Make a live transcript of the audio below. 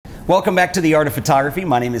Welcome back to The Art of Photography.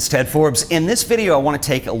 My name is Ted Forbes. In this video, I want to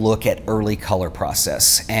take a look at early color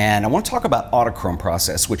process, and I want to talk about Autochrome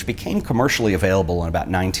process, which became commercially available in about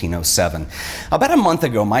 1907. About a month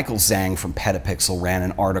ago, Michael Zhang from Petapixel ran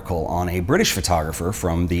an article on a British photographer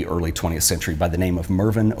from the early 20th century by the name of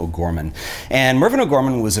Mervyn O'Gorman. And Mervyn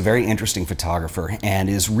O'Gorman was a very interesting photographer and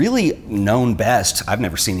is really known best, I've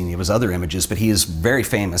never seen any of his other images, but he is very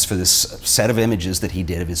famous for this set of images that he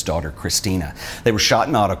did of his daughter Christina. They were shot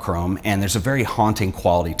in Autochrome, and there's a very haunting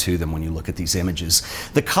quality to them when you look at these images.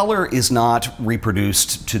 The color is not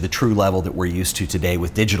reproduced to the true level that we're used to today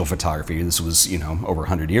with digital photography. This was, over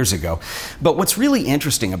 100 years ago. But what's really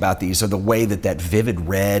interesting about these are the way that that vivid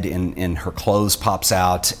red in her clothes pops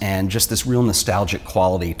out, and just this real nostalgic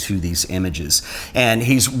quality to these images. And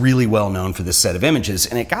he's really well known for this set of images,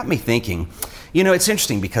 and it got me thinking, it's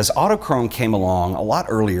interesting because Autochrome came along a lot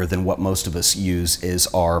earlier than what most of us use as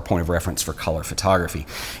our point of reference for color photography.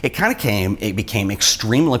 It became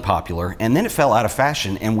extremely popular, and then it fell out of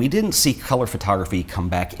fashion, and we didn't see color photography come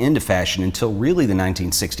back into fashion until really the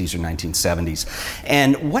 1960s or 1970s.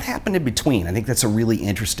 And what happened in between? I think that's a really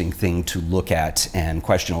interesting thing to look at and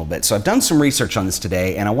question a little bit. So I've done some research on this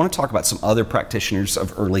today, and I want to talk about some other practitioners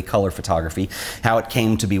of early color photography, how it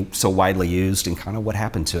came to be so widely used, and kind of what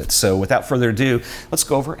happened to it. So without further ado, let's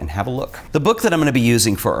go over and have a look. The book that I'm going to be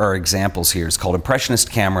using for our examples here is called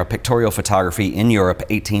Impressionist Camera, Pictorial Photography in Europe,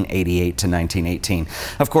 1888 to 1918.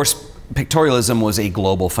 Of course, Pictorialism was a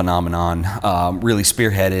global phenomenon, really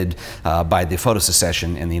spearheaded by the photo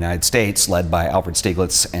secession in the United States, led by Alfred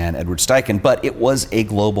Stieglitz and Edward Steichen, but it was a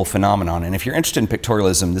global phenomenon. And if you're interested in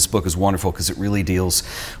pictorialism, this book is wonderful because it really deals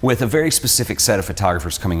with a very specific set of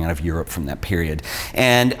photographers coming out of Europe from that period.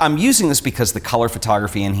 And I'm using this because the color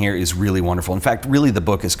photography in here is really wonderful. In fact, really the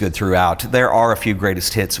book is good throughout. There are a few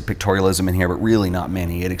greatest hits of pictorialism in here, but really not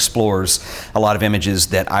many. It explores a lot of images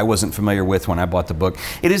that I wasn't familiar with when I bought the book.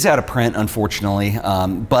 It is out of print, unfortunately,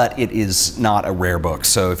 but it is not a rare book.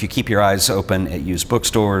 So if you keep your eyes open at used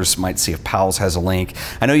bookstores, might see if Powell's has a link.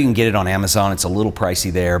 I know you can get it on Amazon. It's a little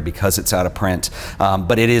pricey there because it's out of print,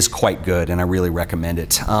 but it is quite good, and I really recommend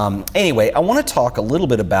it. Anyway, I want to talk a little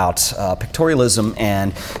bit about pictorialism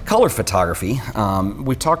and color photography.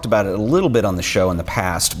 We've talked about it a little bit on the show in the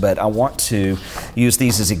past, but I want to use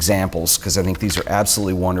these as examples because I think these are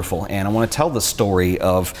absolutely wonderful, and I want to tell the story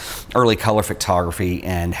of early color photography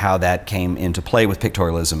and how that came into play with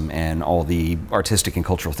pictorialism and all the artistic and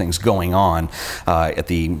cultural things going on at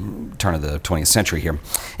the turn of the 20th century here.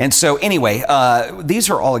 And so anyway, these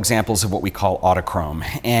are all examples of what we call autochrome.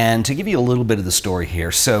 And to give you a little bit of the story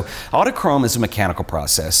here, so autochrome is a mechanical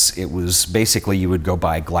process. It was basically you would go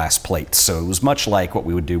buy glass plates. So it was much like what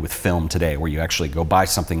we would do with film today, where you actually go buy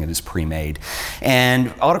something that is pre-made. And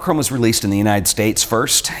autochrome was released in the United States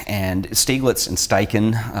first, and Stieglitz and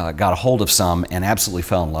Steichen got a hold of some and absolutely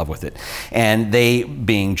fell in love with it. And they,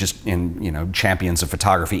 being just champions of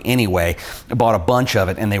photography anyway, bought a bunch of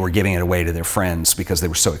it, and they were giving it away to their friends because they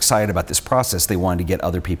were so excited about this process. They wanted to get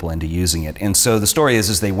other people into using it. And so the story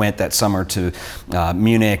is they went that summer to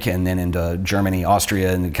Munich and then into Germany,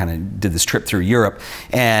 Austria, and kind of did this trip through Europe,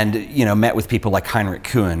 and met with people like Heinrich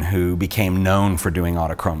Kuhn, who became known for doing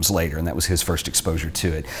autochromes later, and that was his first exposure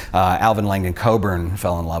to it. Alvin Langdon Coburn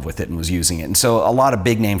fell in love with it and was using it. And so a lot of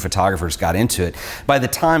big name photographers got into it. By the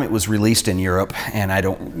time it was released in Europe, and I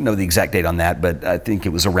don't know the exact date on that, but I think it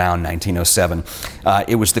was around 1907,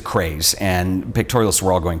 it was the craze, and pictorialists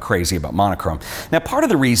were all going crazy about monochrome. Now, part of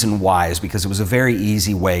the reason why is because it was a very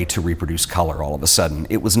easy way to reproduce color all of a sudden.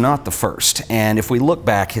 It was not the first, and if we look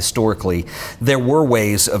back historically, there were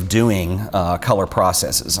ways of doing color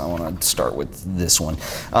processes. I want to start with this one,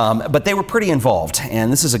 but they were pretty involved,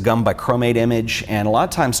 and this is a gum by chromate image, and a lot of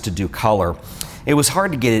times to do color, it was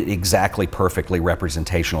hard to get it exactly perfectly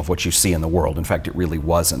representational of what you see in the world. In fact, it really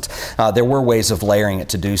wasn't. There were ways of layering it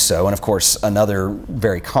to do so, and of course, another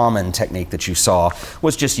very common technique that you saw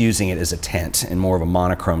was just using it as a tint in more of a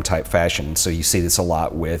monochrome type fashion. So you see this a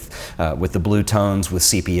lot with the blue tones, with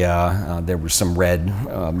sepia. There was some red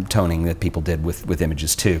toning that people did with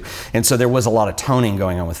images too. And so there was a lot of toning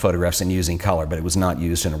going on with photographs and using color, but it was not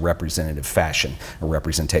used in a representative fashion, a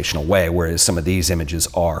representational way, whereas some of these images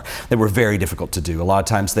are. They were very difficult to do. A lot of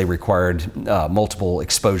times they required multiple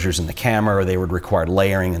exposures in the camera, or they would require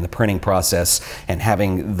layering in the printing process and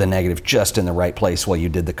having the negative just in the right place while you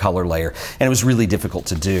did the color layer. And it was really difficult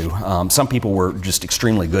to do. Some people were just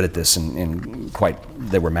extremely good at this and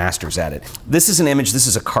they were masters at it. This is an image, this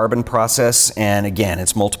is a carbon process, and again,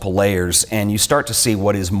 it's multiple layers, and you start to see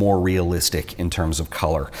what is more realistic in terms of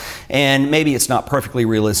color. And maybe it's not perfectly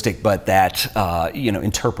realistic, but that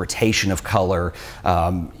interpretation of color,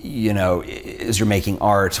 as you're making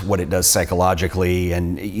art, what it does psychologically,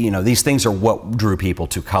 and these things are what drew people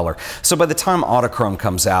to color. So by the time Autochrome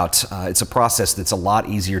comes out, it's a process that's a lot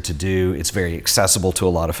easier to do. It's very accessible to a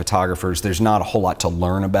lot of photographers. There's not a whole lot to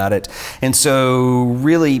learn about it, and so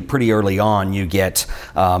really pretty early on you get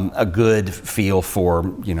a good feel for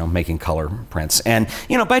making color prints. And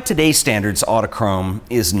by today's standards, Autochrome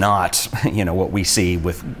is not what we see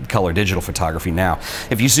with color digital photography now.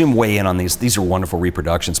 If you zoom way in on these are wonderful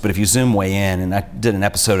reproductions, but if you zoom way in, and I did an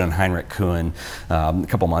episode on Heinrich Kuhn a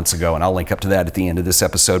couple months ago, and I'll link up to that at the end of this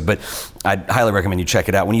episode, but I'd highly recommend you check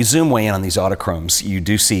it out. When you zoom way in on these Autochromes, you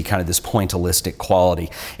do see kind of this pointillistic quality,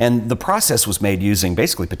 and the process was made using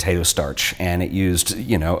basically potato starch, and it used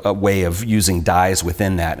a way of using dyes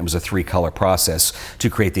within that. It was a 3-color process to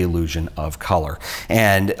create the illusion of color,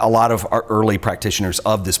 and a lot of our early practitioners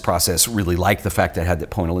of this process really liked the fact that it had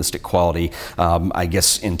that pointillistic quality. I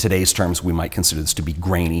guess in today's terms we might consider this to be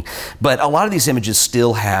grainy, but a lot of these images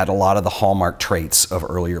still had a lot of the hallmark traits of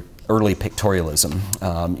early pictorialism.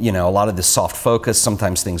 A lot of this soft focus,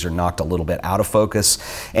 sometimes things are knocked a little bit out of focus,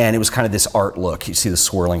 and it was kind of this art look. You see the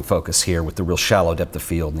swirling focus here with the real shallow depth of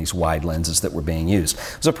field and these wide lenses that were being used.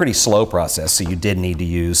 It was a pretty slow process, so you did need to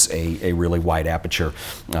use a really wide aperture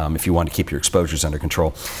if you wanted to keep your exposures under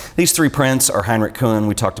control. These 3 prints are Heinrich Kuhn.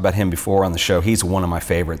 We talked about him before on the show. He's one of my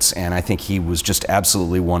favorites, and I think he was just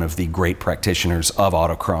absolutely one of the great practitioners of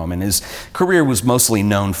Autochrome, and his career was mostly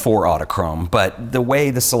known for Autochrome, but the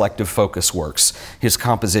way the selective focus works, his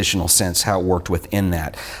compositional sense, how it worked within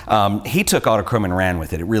that. He took Autochrome and ran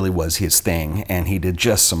with it. It really was his thing, and he did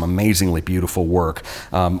just some amazingly beautiful work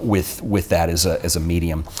with that as a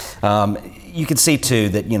medium. You can see too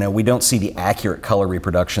that we don't see the accurate color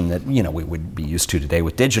reproduction that we would be used to today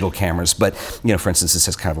with digital cameras, but for instance, this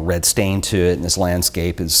has kind of a red stain to it, and this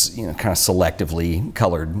landscape is kind of selectively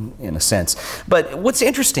colored in a sense. But what's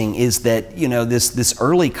interesting is that this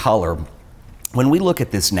early color, when we look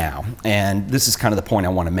at this now, and this is kind of the point I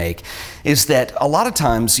want to make, is that a lot of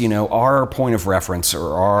times, our point of reference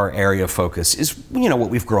or our area of focus is, what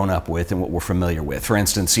we've grown up with and what we're familiar with. For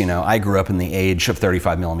instance, I grew up in the age of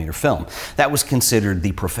 35 millimeter film. That was considered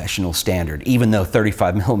the professional standard, even though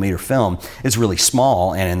 35 millimeter film is really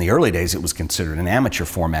small, and in the early days it was considered an amateur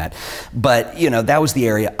format. But, that was the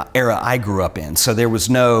era I grew up in. So there was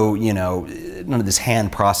no, none of this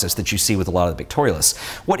hand process that you see with a lot of the pictorialists.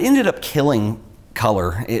 What ended up killing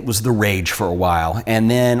color, it was the rage for a while,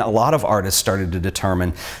 and then a lot of artists started to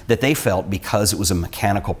determine that they felt, because it was a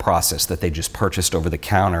mechanical process that they just purchased over the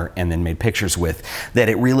counter and then made pictures with, that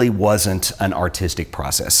it really wasn't an artistic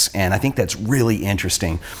process. And I think that's really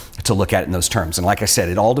interesting to look at in those terms. And like I said,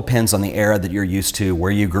 it all depends on the era that you're used to,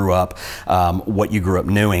 where you grew up, what you grew up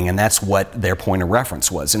knowing, and that's what their point of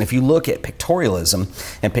reference was. And if you look at pictorialism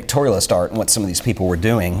and pictorialist art and what some of these people were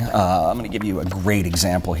doing, I'm going to give you a great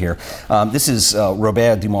example here. This is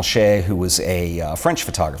Robert Dumoncher, who was a French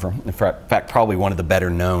photographer, in fact probably one of the better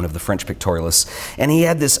known of the French pictorialists, and he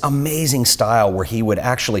had this amazing style where he would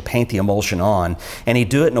actually paint the emulsion on, and he'd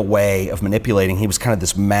do it in a way of manipulating. He was kind of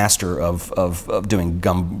this master of doing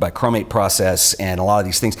gum bichromate process and a lot of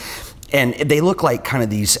these things. And they look like kind of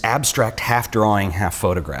these abstract half drawing, half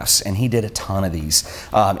photographs. And he did a ton of these.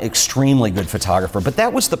 Extremely good photographer. But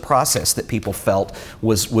that was the process that people felt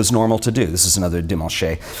was normal to do. This is another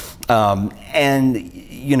Dumoncher.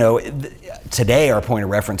 Today our point of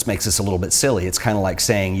reference makes this a little bit silly. It's kind of like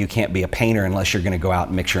saying you can't be a painter unless you're going to go out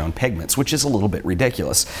and mix your own pigments, which is a little bit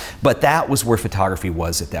ridiculous. But that was where photography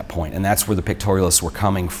was at that point, and that's where the pictorialists were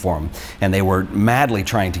coming from. And they were madly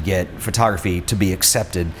trying to get photography to be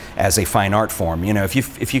accepted as a fine art form.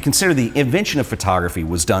 If you consider the invention of photography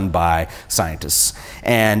was done by scientists,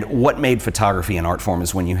 and what made photography an art form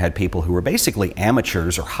is when you had people who were basically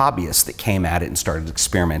amateurs or hobbyists that came at it and started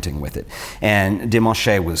experimenting with it. And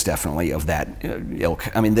Dumoncher was definitely of that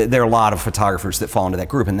ilk. I mean, there are a lot of photographers that fall into that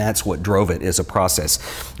group, and that's what drove it as a process.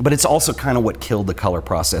 But it's also kind of what killed the color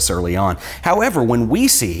process early on. However, when we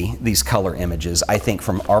see these color images, I think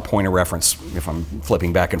from our point of reference, if I'm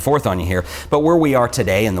flipping back and forth on you here, but where we are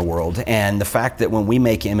today in the world, and the fact that when we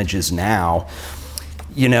make images now,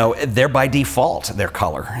 they're by default, they're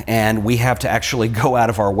color. And we have to actually go out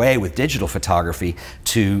of our way with digital photography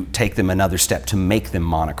to take them another step to make them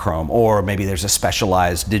monochrome. Or maybe there's a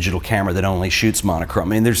specialized digital camera that only shoots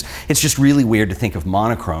monochrome. I mean, it's just really weird to think of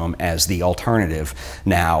monochrome as the alternative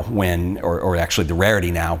now or actually the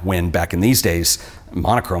rarity now, when back in these days,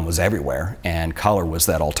 monochrome was everywhere and color was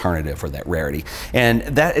that alternative or that rarity. And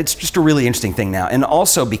it's just a really interesting thing now. And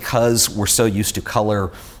also because we're so used to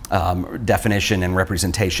color definition and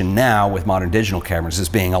representation now with modern digital cameras as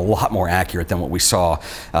being a lot more accurate than what we saw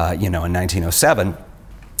in 1907.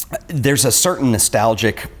 There's a certain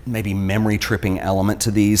nostalgic, maybe memory tripping element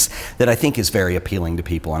to these that I think is very appealing to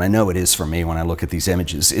people, and I know it is for me when I look at these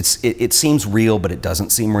images. It seems real, but it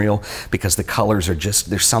doesn't seem real because the colors are just,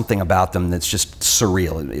 there's something about them that's just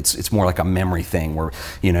surreal. It's more like a memory thing where,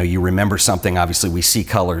 you know, you remember something, obviously we see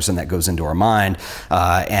colors and that goes into our mind,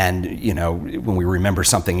 and you know, when we remember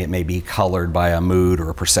something it may be colored by a mood or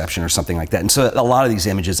a perception or something like that. And so a lot of these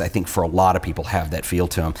images, I think for a lot of people, have that feel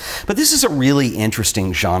to them. But this is a really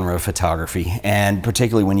interesting genre of photography, and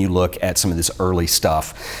particularly when you look at some of this early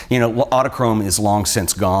stuff. You know, Autochrome is long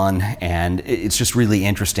since gone, and it's just really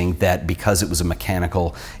interesting that because it was a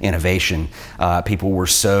mechanical innovation, people were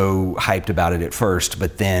so hyped about it at first,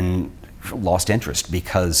 but then lost interest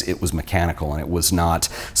because it was mechanical and it was not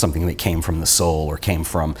something that came from the soul or came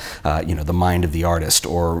from you know, the mind of the artist,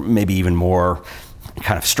 or maybe even more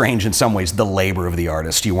kind of strange in some ways, the labor of the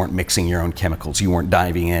artist. You weren't mixing your own chemicals. You weren't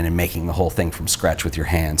diving in and making the whole thing from scratch with your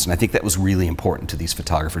hands. And I think that was really important to these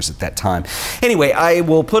photographers at that time. Anyway, I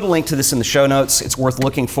will put a link to this in the show notes. It's worth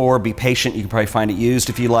looking for. Be patient. You can probably find it used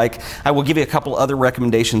if you like. I will give you a couple other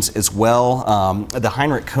recommendations as well. The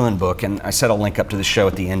Heinrich Kuhn book, and I said I'll link up to the show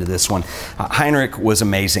at the end of this one. Heinrich was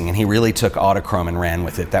amazing, and he really took Autochrome and ran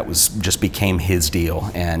with it. That was just became his deal,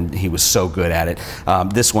 and he was so good at it.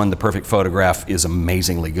 This one, The Perfect Photograph, is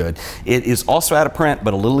amazingly good. It is also out of print,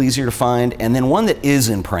 but a little easier to find. And then one that is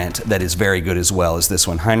in print that is very good as well is this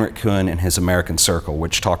one, Heinrich Kuhn and His American Circle,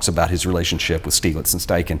 which talks about his relationship with Stieglitz and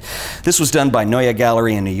Steichen. This was done by Neue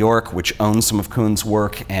Gallery in New York, which owns some of Kuhn's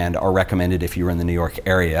work, and are recommended if you're in the New York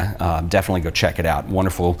area. Definitely go check it out.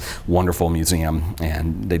 Wonderful, wonderful museum,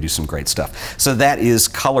 and they do some great stuff. So that is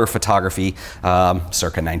color photography,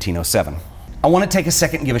 circa 1907. I want to take a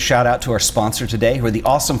second and give a shout out to our sponsor today, who are the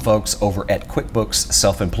awesome folks over at QuickBooks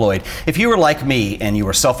Self-Employed. If you were like me and you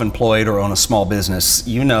were self-employed or own a small business,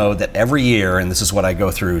 you know that every year, and this is what I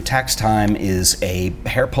go through, tax time is a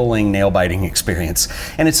hair-pulling, nail-biting experience.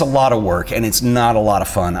 And it's a lot of work, and it's not a lot of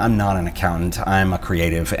fun. I'm not an accountant. I'm a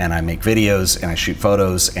creative, and I make videos, and I shoot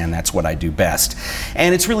photos, and that's what I do best.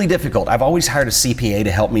 And it's really difficult. I've always hired a CPA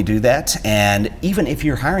to help me do that, and even if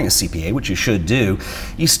you're hiring a CPA, which you should do,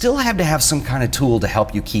 you still have to have some kind of tool to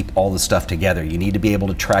help you keep all the stuff together. You need to be able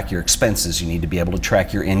to track your expenses. You need to be able to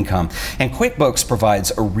track your income. And QuickBooks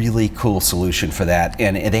provides a really cool solution for that.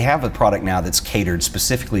 And they have a product now that's catered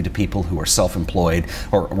specifically to people who are self-employed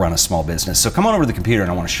or run a small business. So come on over to the computer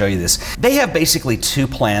and I want to show you this. They have basically two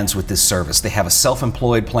plans with this service. They have a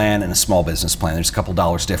self-employed plan and a small business plan. There's a couple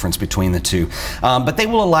dollars difference between the two. But they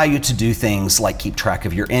will allow you to do things like keep track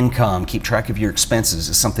of your income, keep track of your expenses.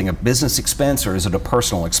 Is something a business expense or is it a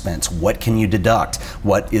personal expense? What can you deduct?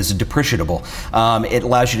 What is depreciable? It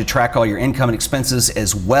allows you to track all your income and expenses,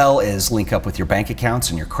 as well as link up with your bank accounts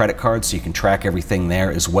and your credit cards, so you can track everything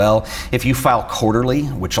there as well. If you file quarterly,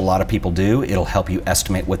 which a lot of people do, it'll help you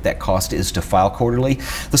estimate what that cost is to file quarterly.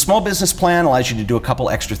 The small business plan allows you to do a couple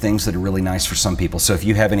extra things that are really nice for some people. So if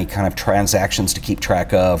you have any kind of transactions to keep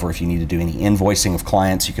track of, or if you need to do any invoicing of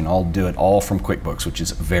clients, you can all do it all from QuickBooks, which is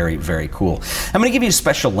very, very cool. I'm going to give you a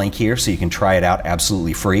special link here so you can try it out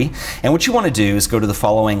absolutely free. And what you want to do is go to the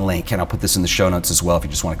following link, and I'll put this in the show notes as well if you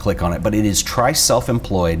just want to click on it, but it is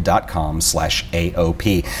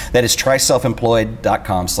tryselfemployed.com/AOP. That is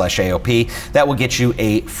tryselfemployed.com/AOP. That will get you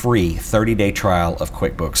a free 30-day trial of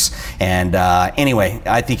QuickBooks. And anyway,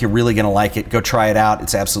 I think you're really going to like it. Go try it out.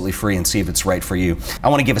 It's absolutely free, and see if it's right for you. I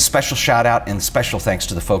want to give a special shout out and special thanks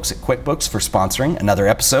to the folks at QuickBooks for sponsoring another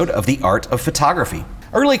episode of The Art of Photography.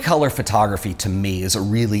 Early color photography, to me, is a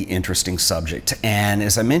really interesting subject, and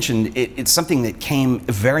as I mentioned, it's something that came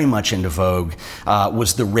very much into vogue,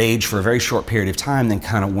 was the rage for a very short period of time, then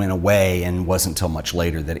kind of went away, and wasn't until much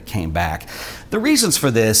later that it came back. The reasons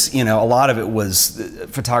for this, you know, a lot of it was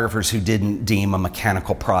photographers who didn't deem a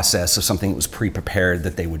mechanical process of something that was pre-prepared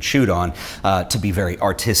that they would shoot on to be very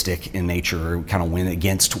artistic in nature, or kind of went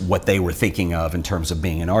against what they were thinking of in terms of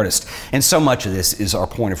being an artist. And so much of this is our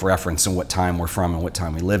point of reference and what time we're from and what time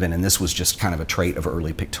we live in, and this was just kind of a trait of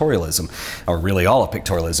early pictorialism, or really all of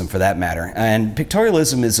pictorialism for that matter. And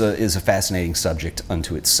pictorialism is a fascinating subject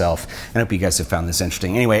unto itself, and I hope you guys have found this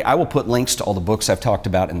interesting. Anyway, I will put links to all the books I've talked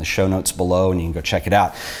about in the show notes below, and you can go check it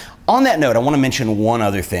out. On that note, I want to mention one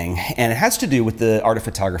other thing, and it has to do with the Art of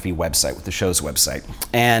Photography website, with the show's website.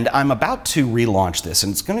 And I'm about to relaunch this,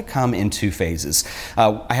 and it's going to come in two phases.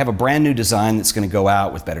 I have a brand new design that's going to go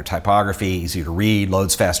out with better typography, easier to read,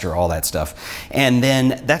 loads faster, all that stuff. And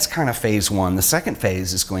then that's kind of phase one. The second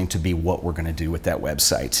phase is going to be what we're going to do with that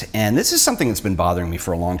website. And this is something that's been bothering me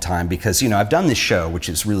for a long time because, you know, I've done this show, which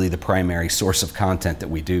is really the primary source of content that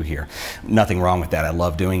we do here. Nothing wrong with that. I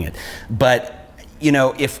love doing it. But you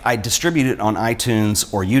know, if I distribute it on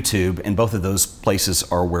iTunes or YouTube, and both of those places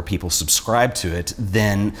are where people subscribe to it,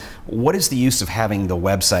 then what is the use of having the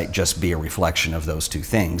website just be a reflection of those two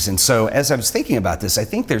things? And so as I was thinking about this, I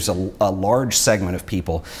think there's a large segment of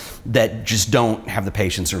people that just don't have the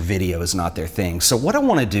patience, or video is not their thing. So what I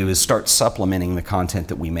want to do is start supplementing the content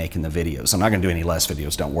that we make in the videos. I'm not going to do any less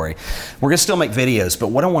videos, don't worry. We're going to still make videos, but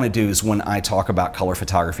what I want to do is when I talk about color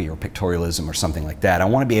photography or pictorialism or something like that, I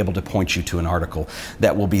want to be able to point you to an article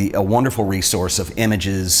that will be a wonderful resource of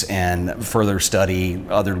images and further study,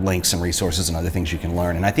 other links and resources and other things you can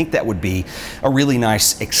learn. And I think that would be a really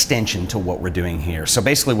nice extension to what we're doing here. So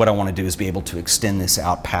basically what I want to do is be able to extend this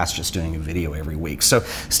out past just doing a video every week. So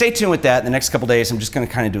stay tuned with that. In the next couple days, I'm just going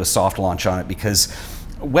to kind of do a soft launch on it, because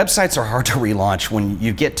websites are hard to relaunch when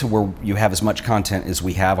you get to where you have as much content as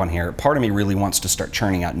we have on here. Part of me really wants to start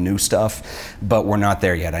churning out new stuff, but we're not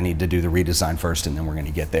there yet. I need to do the redesign first, and then we're going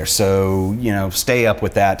to get there. So, you know, stay up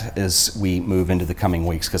with that as we move into the coming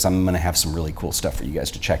weeks, because I'm going to have some really cool stuff for you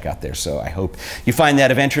guys to check out there. So I hope you find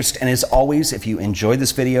that of interest. And as always, if you enjoyed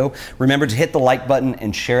this video, remember to hit the like button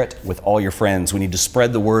and share it with all your friends. We need to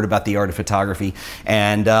spread the word about the art of photography.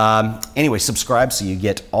 And anyway, subscribe so you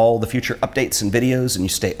get all the future updates and videos, and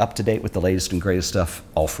you stay up to date with the latest and greatest stuff,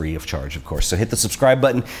 all free of charge, of course. So hit the subscribe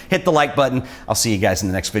button, hit the like button. I'll see you guys in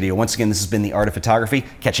the next video. Once again, this has been The Art of Photography.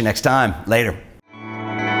 Catch you next time. Later.